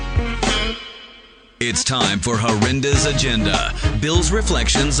It's time for Horrendous Agenda, Bill's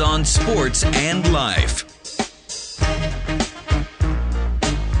reflections on sports and life.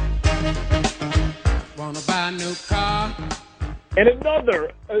 Wanna buy a new car? And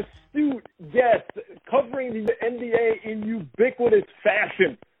another astute guest covering the NBA in ubiquitous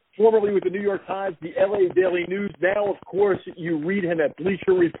fashion, formerly with the New York Times, the LA Daily News. Now, of course, you read him at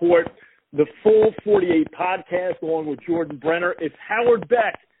Bleacher Report, the Full 48 podcast, along with Jordan Brenner. It's Howard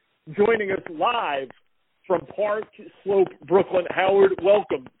Beck joining us live from Park Slope, Brooklyn. Howard,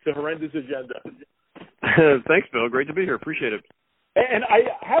 welcome to Horrendous Agenda. Thanks, Bill. Great to be here. Appreciate it. And I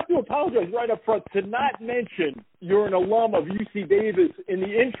have to apologize right up front to not mention you're an alum of UC Davis in the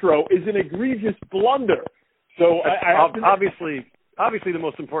intro is an egregious blunder. So obviously the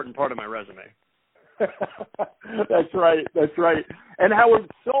most important part of my resume. That's right. And Howard,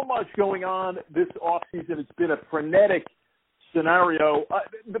 so much going on this offseason. It's been a frenetic scenario.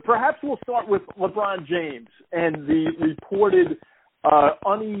 Perhaps we'll start with LeBron James and the reported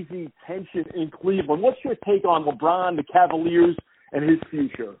uneasy tension in Cleveland. What's your take on LeBron, the Cavaliers, and his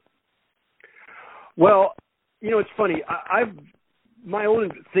future? Well, it's funny. My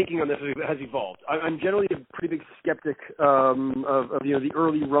own thinking on this has evolved. I'm generally a pretty big skeptic of the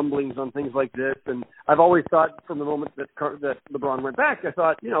early rumblings on things like this, and I've always thought from the moment that LeBron went back, I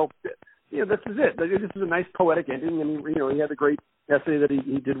thought, this is it. This is a nice poetic ending, and he had a great essay that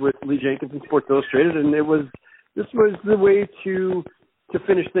he did with Lee Jenkins in Sports Illustrated, and this was the way to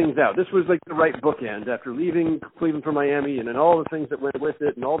finish things out. This was like the right bookend after leaving Cleveland for Miami, and then all the things that went with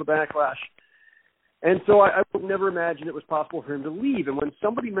it, and all the backlash. And so I would never imagine it was possible for him to leave. And when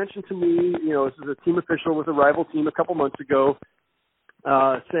somebody mentioned to me, this is a team official with a rival team a couple months ago,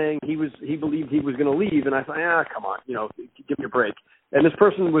 saying he believed he was going to leave, and I thought, come on, give me a break. And this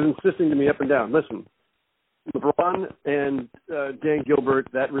person was insisting to me up and down, listen, LeBron and Dan Gilbert,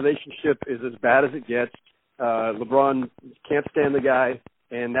 that relationship is as bad as it gets. LeBron can't stand the guy,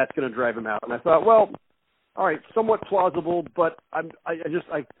 and that's going to drive him out. And I thought, well, all right, somewhat plausible, but I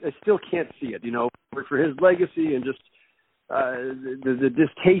still can't see it, for his legacy and just the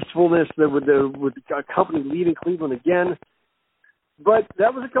distastefulness that with the company leaving Cleveland again. But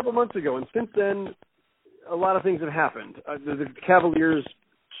that was a couple months ago, and since then, a lot of things have happened. The Cavaliers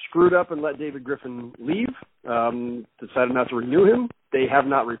screwed up and let David Griffin leave, decided not to renew him. They have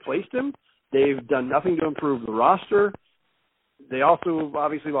not replaced him. They've done nothing to improve the roster. They also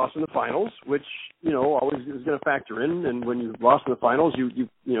obviously lost in the finals, which, always is going to factor in. And when you've lost in the finals, you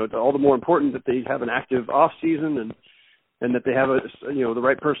all the more important that they have an active off season and that they have the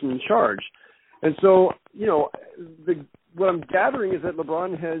right person in charge. And so, what I'm gathering is that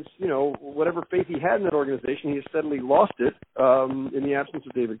LeBron has, whatever faith he had in that organization, he has steadily lost it in the absence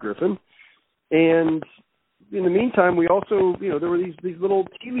of David Griffin. And in the meantime, we also, there were these little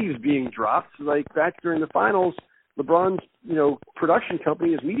tea leaves being dropped. Like back during the finals, LeBron's, production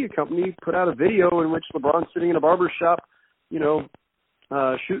company, his media company, put out a video in which LeBron's sitting in a barber shop,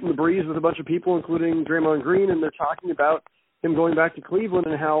 shooting the breeze with a bunch of people, including Draymond Green, and they're talking about him going back to Cleveland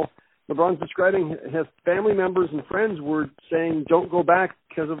and how LeBron's describing his family members and friends were saying, don't go back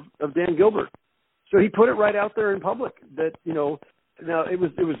because of Dan Gilbert. So he put it right out there in public that, now it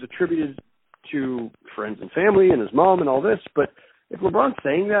was attributed to friends and family and his mom and all this, but if LeBron's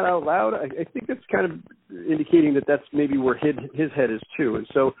saying that out loud, I think that's kind of indicating that that's maybe where his head is too. And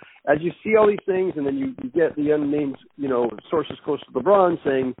so as you see all these things, and then you get the unnamed, sources close to LeBron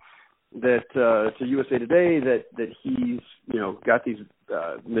saying that to USA Today that he's, got these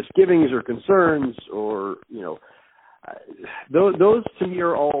misgivings or concerns or, those to me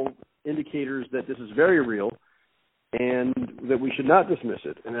are all indicators that this is very real and that we should not dismiss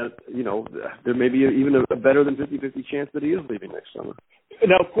it. And that, there may be even a better than 50-50 chance that he is leaving next summer.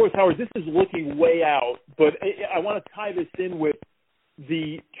 Now, of course, Howard, this is looking way out, but I want to tie this in with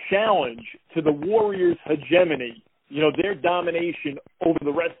the challenge to the Warriors' hegemony, their domination over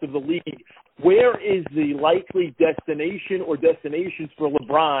the rest of the league. Where is the likely destination or destinations for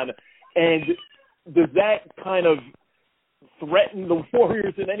LeBron? And does that kind of threaten the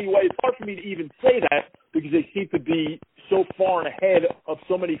Warriors in any way? It's hard for me to even say that because they seem to be so far ahead of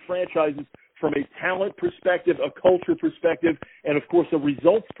so many franchises from a talent perspective, a culture perspective, and, of course, a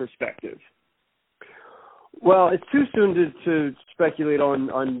results perspective. Well, it's too soon to speculate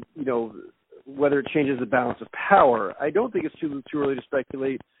on whether it changes the balance of power. I don't think it's too early to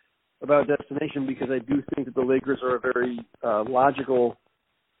speculate about destination because I do think that the Lakers are a very logical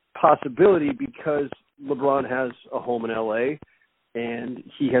possibility because LeBron has a home in L.A., and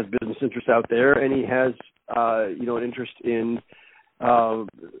he has business interests out there, and he has, an interest in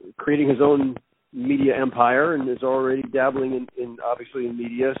creating his own media empire and is already dabbling in obviously in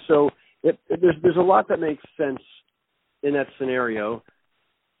media. So there's a lot that makes sense in that scenario.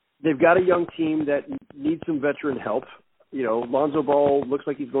 They've got a young team that needs some veteran help. Lonzo Ball looks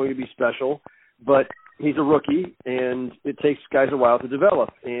like he's going to be special, but he's a rookie, and it takes guys a while to develop.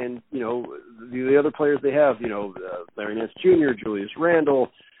 And, the other players they have, Larry Nance Jr., Julius Randle,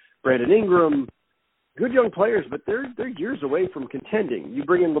 Brandon Ingram, good young players, but they're years away from contending. You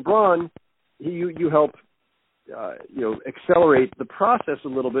bring in LeBron, you help, accelerate the process a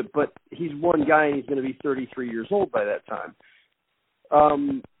little bit, but he's one guy and he's going to be 33 years old by that time.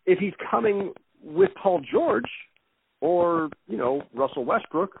 If he's coming with Paul George or, Russell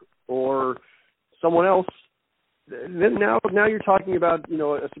Westbrook or someone else, then now you're talking about,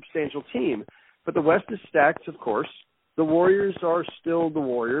 a substantial team. But the West is stacked, of course. The Warriors are still the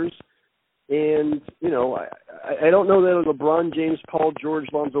Warriors. And, I don't know that a LeBron James, Paul George,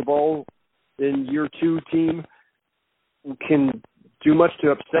 Lonzo Ball in year two team can do much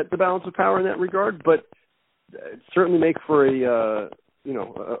to upset the balance of power in that regard, but certainly make for a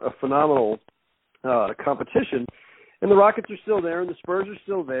phenomenal competition. And the Rockets are still there, and the Spurs are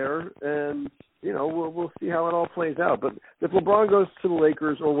still there, and, we'll see how it all plays out. But if LeBron goes to the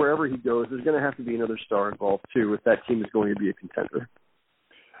Lakers or wherever he goes, there's going to have to be another star involved, too, if that team is going to be a contender.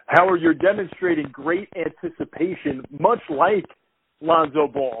 Howard, you're demonstrating great anticipation, much like Lonzo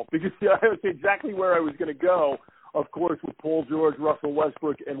Ball, because that's exactly where I was going to go, of course, with Paul George, Russell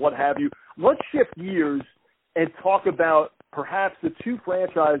Westbrook, and what have you. Let's shift gears and talk about perhaps the two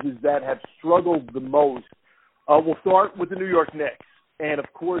franchises that have struggled the most. We'll start with the New York Knicks, and,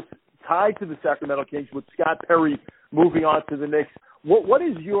 of course, tied to the Sacramento Kings with Scott Perry moving on to the Knicks. What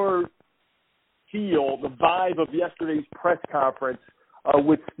is your feel, the vibe of yesterday's press conference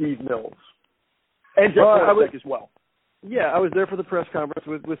with Steve Mills? And Jeff Hornacek as well. Yeah, I was there for the press conference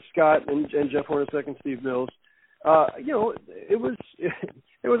with Scott and Jeff Hornacek and Steve Mills. It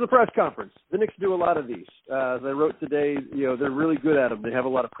was a press conference. The Knicks do a lot of these. As I wrote today, they're really good at them. They have a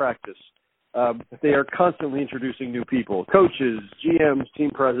lot of practice. They are constantly introducing new people, coaches, GMs, team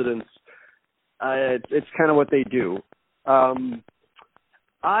presidents. It's kind of what they do.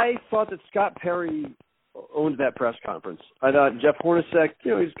 I thought that Scott Perry owned that press conference. I thought Jeff Hornacek,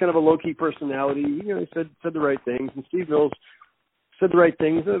 he's kind of a low-key personality. He said the right things, and Steve Mills said the right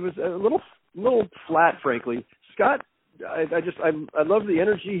things. It was a little flat, frankly. Scott, I love the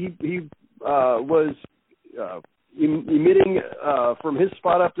energy he was emitting from his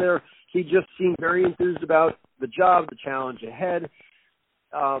spot up there. He just seemed very enthused about the job, the challenge ahead.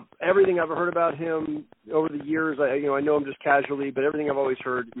 Everything I've heard about him over the years, I know him just casually, but everything I've always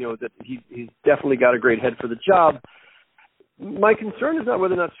heard, that he's definitely got a great head for the job. My concern is not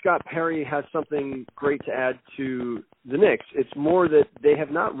whether or not Scott Perry has something great to add to the Knicks. It's more that they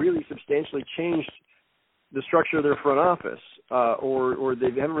have not really substantially changed the structure of their front office, or they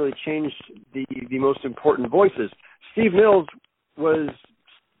haven't really changed the most important voices. Steve Mills was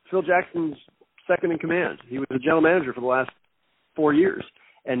Phil Jackson's second in command. He was the general manager for the last 4 years,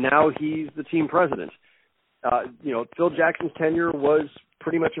 and now he's the team president. Phil Jackson's tenure was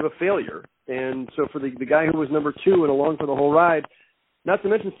pretty much of a failure, and so for the guy who was number two and along for the whole ride, not to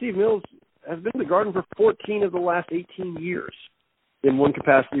mention Steve Mills has been in the Garden for 14 of the last 18 years in one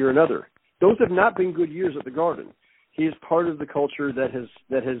capacity or another. Those have not been good years at the Garden. He is part of the culture that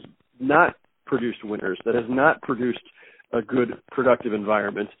has not produced winners, that has not produced a good, productive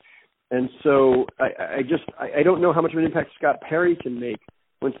environment. And so I don't know how much of an impact Scott Perry can make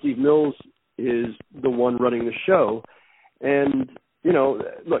when Steve Mills is the one running the show. And,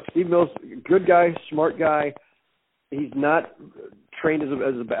 look, Steve Mills, good guy, smart guy. He's not trained as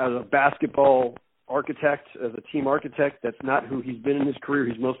a basketball architect, as a team architect. That's not who he's been in his career.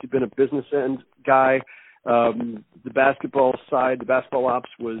 He's mostly been a business end guy. The basketball side, the basketball ops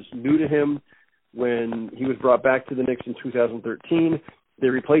was new to him when he was brought back to the Knicks in 2013. They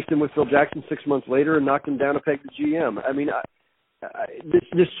replaced him with Phil Jackson 6 months later and knocked him down a peg to GM. I mean,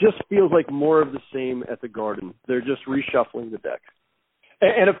 this just feels like more of the same at the Garden. They're just reshuffling the deck.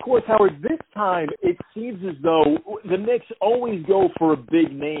 And of course, Howard, this time it seems as though the Knicks always go for a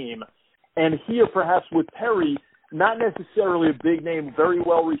big name. And here, perhaps with Perry, not necessarily a big name, very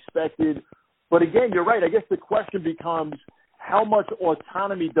well respected. But again, you're right. I guess the question becomes, how much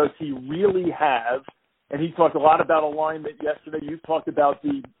autonomy does he really have? And he talked a lot about alignment yesterday. You've talked about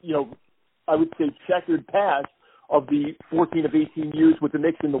the, I would say checkered past of the 14 of 18 years with the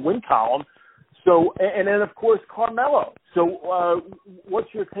Knicks in the win column. So, and then, of course, Carmelo. So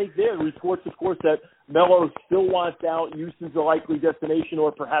what's your take there? Reports, of course, that Melo still wants out. Houston's a likely destination,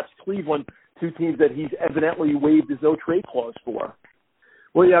 or perhaps Cleveland, two teams that he's evidently waived his no-trade clause for.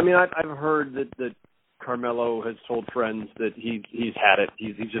 Well, yeah, I mean, I've heard that Carmelo has told friends that he's had it.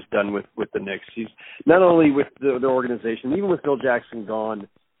 He's just done with the Knicks. He's not only with the organization, even with Phil Jackson gone.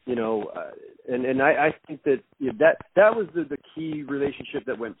 And I think that that was the key relationship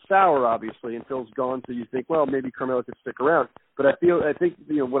that went sour, obviously, and Phil's gone. So you think, well, maybe Carmelo could stick around. But I think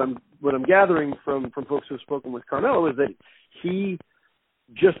what I'm gathering from folks who have spoken with Carmelo is that he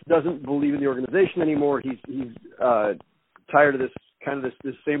just doesn't believe in the organization anymore. He's tired of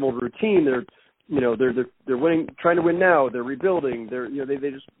this same old routine. They're winning, trying to win now. They're rebuilding. They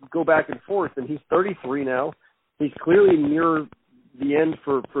just go back and forth. And he's 33 now. He's clearly near the end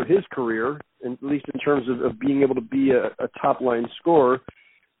for his career, at least in terms of being able to be a top-line scorer.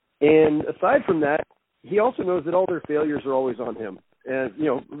 And aside from that, he also knows that all their failures are always on him. And,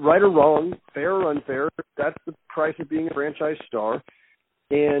 right or wrong, fair or unfair, that's the price of being a franchise star.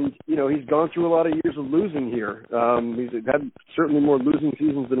 And, he's gone through a lot of years of losing here. He's had certainly more losing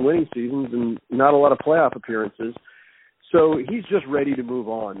seasons than winning seasons and not a lot of playoff appearances. So he's just ready to move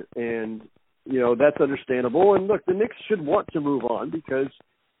on. And, that's understandable. And look, the Knicks should want to move on because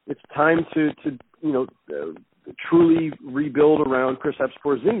it's time to truly rebuild around Kristaps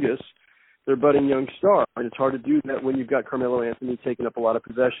Porzingis, their budding young star. And it's hard to do that when you've got Carmelo Anthony taking up a lot of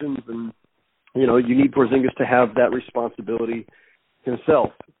possessions. And, you need Porzingis to have that responsibility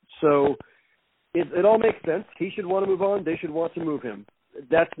himself. So it all makes sense. He should want to move on. They should want to move him.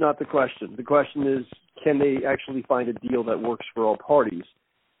 That's not the question. The question is, can they actually find a deal that works for all parties?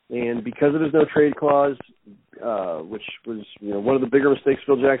 And because of his no trade clause, which was one of the bigger mistakes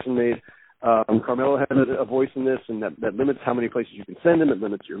Phil Jackson made, Carmelo had a voice in this, and that limits how many places you can send him. It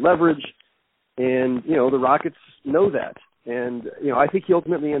limits your leverage. And, the Rockets know that. And, I think he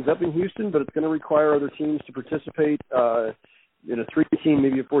ultimately ends up in Houston, but it's going to require other teams to participate in a 3-team,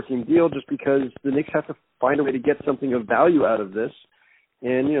 maybe a 4-team deal, just because the Knicks have to find a way to get something of value out of this.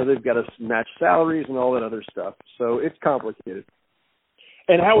 And, they've got to match salaries and all that other stuff. So it's complicated.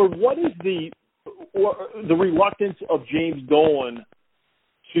 And Howard, what is the reluctance of James Dolan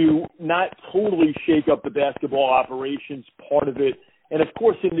to not totally shake up the basketball operations part of it? And of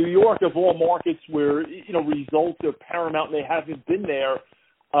course, in New York, of all markets where results are paramount, and they haven't been there,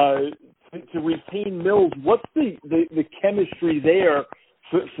 to retain Mills, what's the chemistry there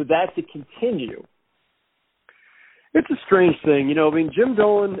for that to continue? It's a strange thing, Jim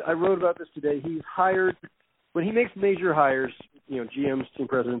Dolan. I wrote about this today. He's hired when he makes major hires. GMs, team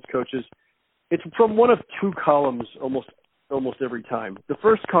presidents, coaches, it's from one of two columns almost every time. The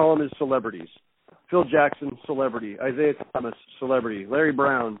first column is celebrities. Phil Jackson, celebrity. Isaiah Thomas, celebrity. Larry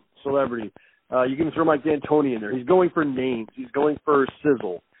Brown, celebrity. You can throw Mike D'Antoni in there. He's going for names. He's going for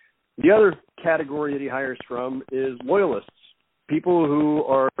sizzle. The other category that he hires from is loyalists, people who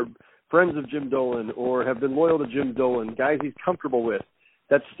are friends of Jim Dolan or have been loyal to Jim Dolan, guys he's comfortable with.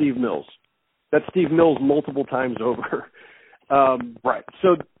 That's Steve Mills. That's Steve Mills multiple times over. Right.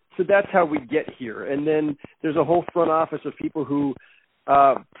 So that's how we get here. And then there's a whole front office of people who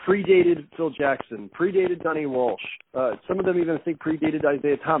predated Phil Jackson, predated Donnie Walsh. Some of them even think predated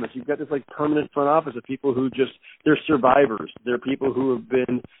Isaiah Thomas. You've got this permanent front office of people who they're survivors. They're people who have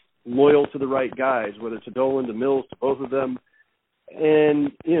been loyal to the right guys, whether it's to Dolan, to Mills, to both of them.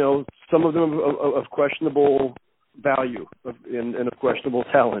 And, some of them of questionable value and of questionable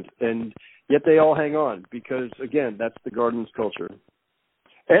talent. And yet they all hang on because, again, that's the Garden's culture.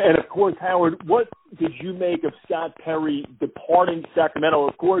 And of course, Howard, what did you make of Scott Perry departing Sacramento?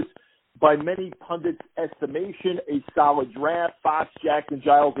 Of course, by many pundits' estimation, a solid draft. Fox, Jackson,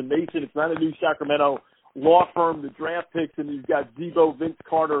 Giles, and Mason. It's not a new Sacramento law firm. The draft picks, and you've got Debo, Vince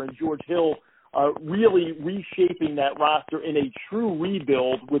Carter, and George Hill really reshaping that roster in a true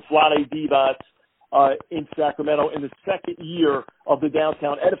rebuild with Vlade Divac in Sacramento in the second year of the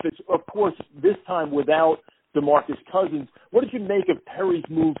downtown edifice. Of course, this time without DeMarcus Cousins. What did you make of Perry's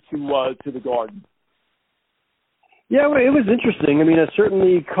move to the Garden? Yeah, well, it was interesting. I mean, it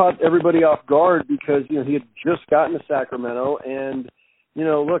certainly caught everybody off guard because, he had just gotten to Sacramento. And,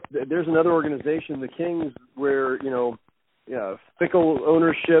 look, there's another organization, the Kings, where, fickle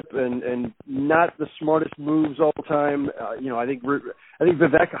ownership and not the smartest moves all the time. I think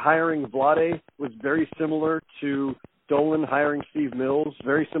Vivek hiring Vlade was very similar to Dolan hiring Steve Mills,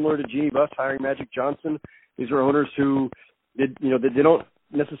 very similar to Jeannie Buss hiring Magic Johnson. These are owners who, they don't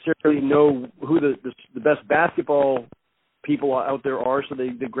necessarily know who the best basketball people out there are, so they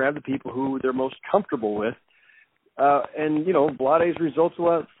grab the people who they're most comfortable with. And Vlade's results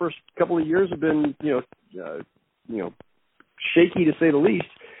the first couple of years have been, shaky to say the least.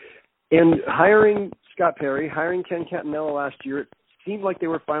 And hiring Scott Perry, hiring Ken Catanella last year, it seemed like they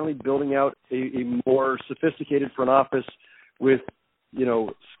were finally building out a more sophisticated front office with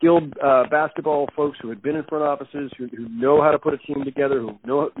skilled basketball folks who had been in front offices, who know how to put a team together, who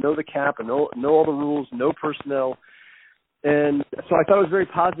know the cap and know all the rules, know personnel. And so I thought it was very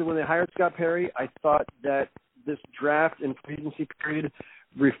positive when they hired Scott Perry. I thought that this draft and free agency period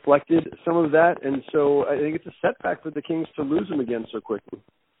reflected some of that, and so I think it's a setback for the Kings to lose him again so quickly.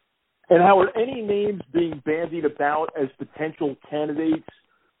 And Howard, any names being bandied about as potential candidates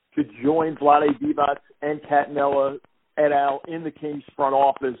to join Vlade Divac and Catanella et al. In the Kings front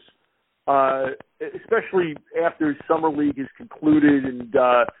office, especially after Summer League is concluded and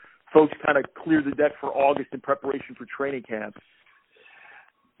folks kind of clear the deck for August in preparation for training camp?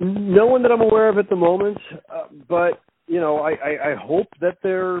 No one that I'm aware of at the moment, but I hope that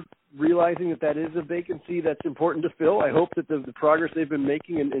they're realizing that is a vacancy that's important to fill. I hope that the progress they've been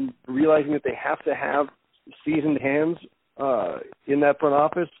making and realizing that they have to have seasoned hands in that front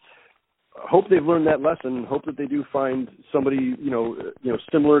office, hope they've learned that lesson. Hope that they do find somebody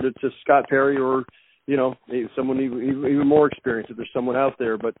similar to Scott Perry or someone even more experienced if there's someone out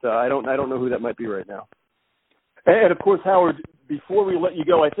there. But I don't know who that might be right now. And of course, Howard, before we let you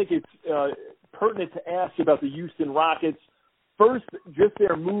go, I think it's pertinent to ask about the Houston Rockets. First, just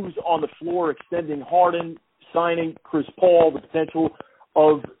their moves on the floor, extending Harden, signing Chris Paul, the potential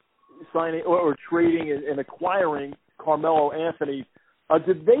of signing or trading and acquiring Carmelo Anthony.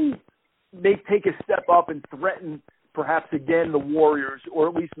 Did they take a step up and threaten perhaps again the Warriors, or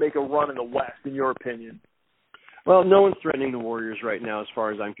at least make a run in the West, in your opinion? Well, no one's threatening the Warriors right now as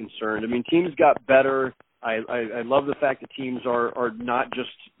far as I'm concerned. I mean, teams got better. I love the fact that teams are not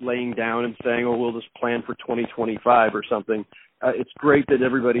just laying down and saying, oh, we'll just plan for 2025 or something. It's great that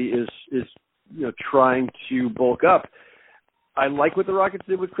everybody is trying to bulk up. I like what the Rockets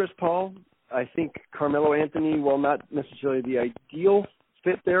did with Chris Paul. I think Carmelo Anthony, while not necessarily the ideal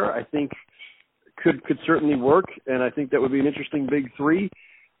fit there, I think could certainly work, and I think that would be an interesting big three.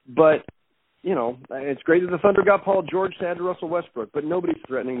 But it's great that the Thunder got Paul George to add to Russell Westbrook, but nobody's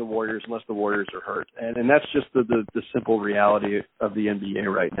threatening the Warriors unless the Warriors are hurt. And that's just the simple reality of the NBA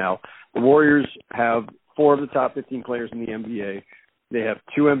right now. The Warriors have 4 of the top 15 players in the NBA. They have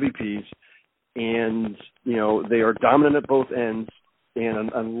 2 MVPs, and, they are dominant at both ends.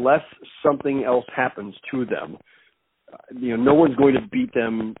 And unless something else happens to them, no one's going to beat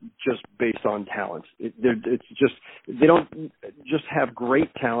them just based on talent. They don't just have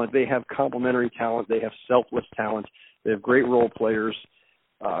great talent. They have complementary talent. They have selfless talent. They have great role players.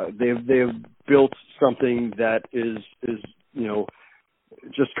 They've built something that is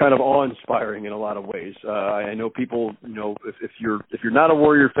just kind of awe-inspiring in a lot of ways. I know people, if you're not a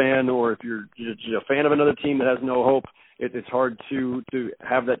Warrior fan, or if you're a fan of another team that has no hope, it's hard to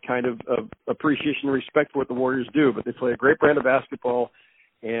have that kind of appreciation and respect for what the Warriors do. But they play a great brand of basketball,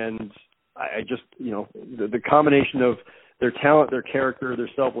 and I just, the combination of their talent, their character,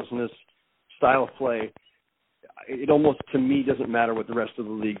 their selflessness, style of play, it almost, to me, doesn't matter what the rest of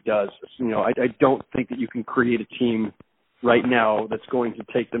the league does. I don't think that you can create a team right now that's going to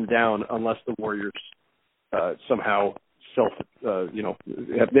take them down unless the Warriors somehow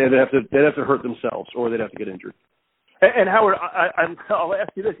they'd have to hurt themselves, or they'd have to get injured. And Howard, I'll ask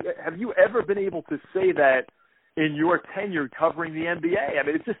you this. Have you ever been able to say that in your tenure covering the NBA? I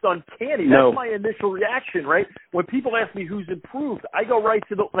mean, it's just uncanny. No. That's my initial reaction, right? When people ask me who's improved, I go right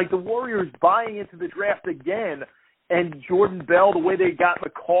to the Warriors buying into the draft again, and Jordan Bell, the way they got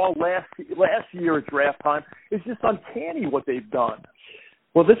McCall last year at draft time, it's just uncanny what they've done.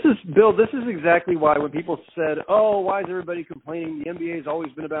 Well, this is exactly why when people said, oh, why is everybody complaining? The NBA has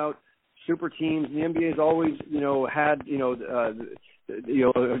always been about super teams. The NBA has always, had,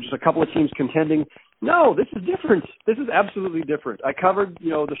 just a couple of teams contending. No, this is different. This is absolutely different. I covered,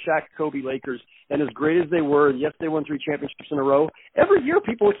 the Shaq Kobe Lakers, and as great as they were, and yes, they won 3 championships in a row, every year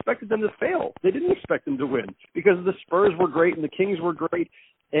people expected them to fail. They didn't expect them to win because the Spurs were great and the Kings were great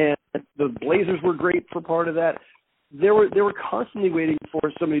and the Blazers were great for part of that. They were constantly waiting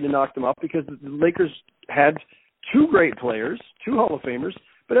for somebody to knock them up because the Lakers had 2 great players, 2 Hall of Famers,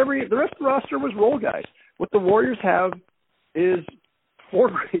 but the rest of the roster was role guys. What the Warriors have is 4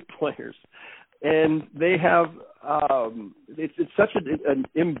 great players, and they have it's such an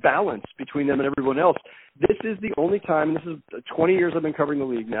imbalance between them and everyone else. This is the only time, and this is 20 years I've been covering the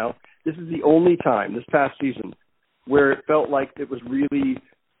league now, this is the only time this past season where it felt like it was really,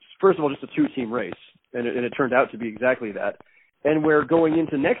 first of all, just a 2-team race, and it turned out to be exactly that. And we're going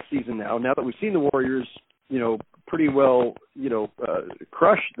into next season now that we've seen the Warriors, pretty well,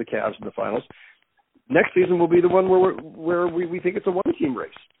 crush the Cavs in the finals. Next season will be the one where we think it's a 1-team race.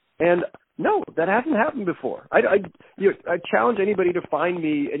 And No, that hasn't happened before. I challenge anybody to find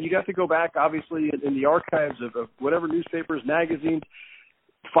me, and you'd have to go back, obviously, in the archives of whatever newspapers, magazines.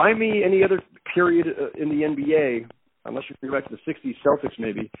 Find me any other period in the NBA, unless you go back to the 60s Celtics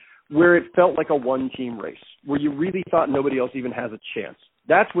maybe, where it felt like a one-team race, where you really thought nobody else even has a chance.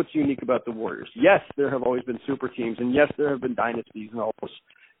 That's what's unique about the Warriors. Yes, there have always been super teams, and yes, there have been dynasties and all this.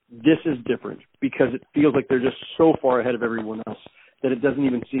 This is different because it feels like they're just so far ahead of everyone else that it doesn't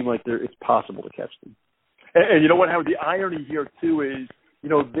even seem like it's possible to catch them. And you know what, Howard? The irony here, too, is,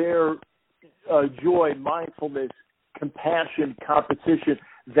 their joy, mindfulness, compassion, competition,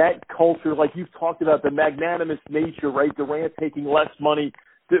 that culture, like you've talked about, the magnanimous nature, right? Durant taking less money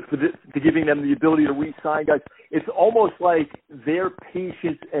to giving them the ability to re-sign guys. It's almost like their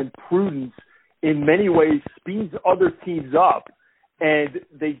patience and prudence in many ways speeds other teams up, and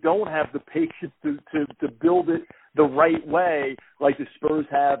they don't have the patience to build it the right way like the Spurs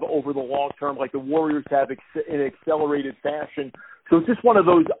have over the long term, like the Warriors have in accelerated fashion. So it's just one of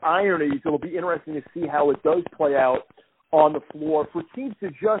those ironies. It'll be interesting to see how it does play out on the floor for teams to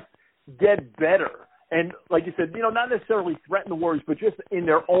just get better. And like you said, not necessarily threaten the Warriors, but just in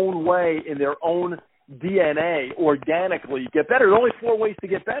their own way, in their own DNA, organically get better. There are only 4 ways to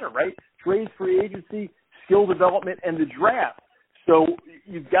get better, right? Trades, free agency, skill development, and the draft. So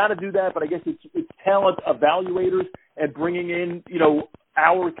you've got to do that, but I guess it's talent evaluators and bringing in,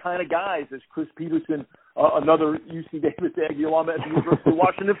 our kind of guys, as Chris Peterson, another UC Davis Aggie alum at the University of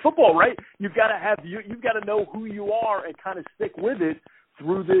Washington football, right? You've got to know who you are and kind of stick with it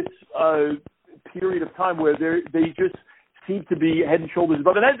through this period of time where they just seem to be head and shoulders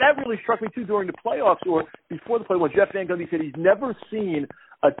above. And that really struck me too during the playoffs or before the playoffs. Jeff Van Gundy said he's never seen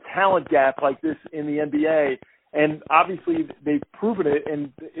a talent gap like this in the NBA. And obviously they've proven it,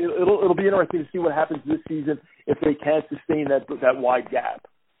 and it'll be interesting to see what happens this season if they can sustain that wide gap.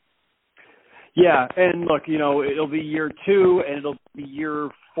 Yeah, and look, it'll be year 2, and it'll be year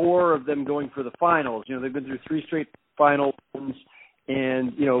 4 of them going for the finals. They've been through 3 straight finals, and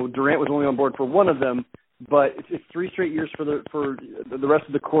Durant was only on board for 1 of them, but it's 3 straight years for the rest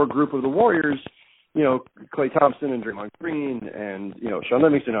of the core group of the Warriors. Klay Thompson and Draymond Green, and Sean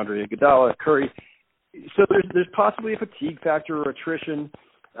Livingston, Andre Iguodala, Curry. So there's possibly a fatigue factor or attrition.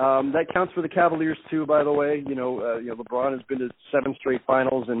 That counts for the Cavaliers too, by the way. LeBron has been to 7 straight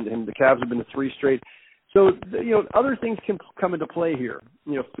finals, and the Cavs have been to 3 straight. So other things can come into play here.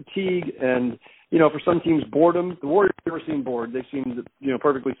 Fatigue and for some teams boredom. The Warriors never seem bored. They seem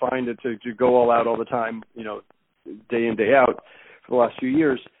perfectly fine to go all out all the time. Day in day out for the last few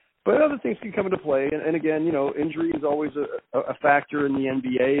years. But other things can come into play, and again, injury is always a factor in the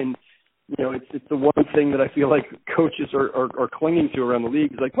NBA, and it's the one thing that I feel like coaches are clinging to around the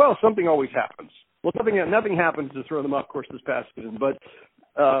league. It's like, well, something always happens. Well, nothing happens to throw them off course this past season, but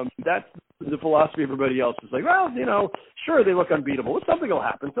that's the philosophy of everybody else. It's like, well, sure, they look unbeatable, but something will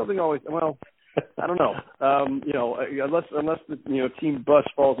happen. Something always, well, I don't know. Unless the team bus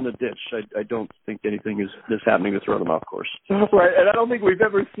falls in a ditch, I don't think anything is happening to throw them off course. Right, and I don't think we've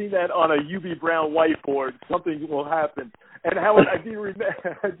ever seen that on a UB Brown whiteboard. Something will happen. And Howard, I'd be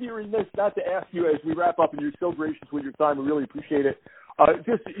remiss not to ask you as we wrap up, and you're so gracious with your time. We really appreciate it.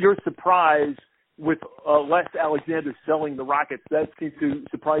 Just your surprise with Les Alexander selling the Rockets. That seems to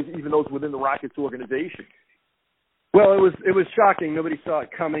surprise even those within the Rockets organization. Well, it was shocking. Nobody saw it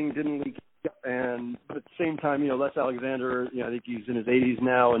coming. Didn't leak. But at the same time, Les Alexander, I think he's in his 80s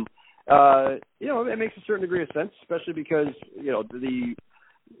now, and it makes a certain degree of sense, especially because the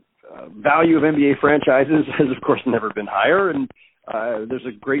value of NBA franchises has, of course, never been higher, and there's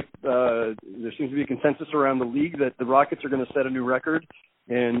there seems to be a consensus around the league that the Rockets are going to set a new record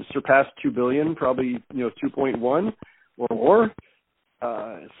and surpass $2 billion, probably 2.1 or more.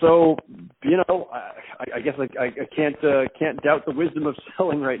 So I guess I can't doubt the wisdom of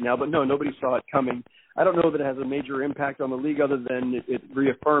selling right now, but no, nobody saw it coming. I don't know that it has a major impact on the league other than it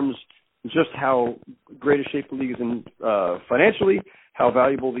reaffirms just how great a shape the league is in financially, how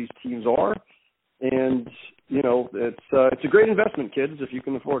valuable these teams are, and it's a great investment, kids, if you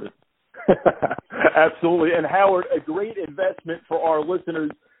can afford it. Absolutely, and Howard, a great investment for our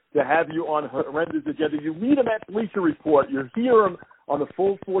listeners to have you on Horrendous Agenda. You read them at Bleacher Report. You hear them on the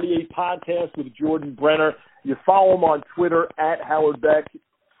Full 48 podcast with Jordan Brenner. You follow him on Twitter at Howard Beck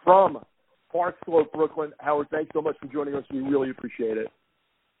from Park Slope, Brooklyn. Howard, thanks so much for joining us. We really appreciate it.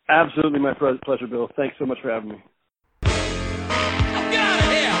 Absolutely, my pleasure, Bill. Thanks so much for having me.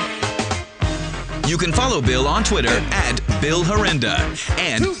 You can follow Bill on Twitter at Bill Horrenda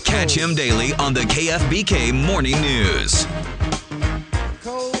and catch him daily on the KFBK Morning News.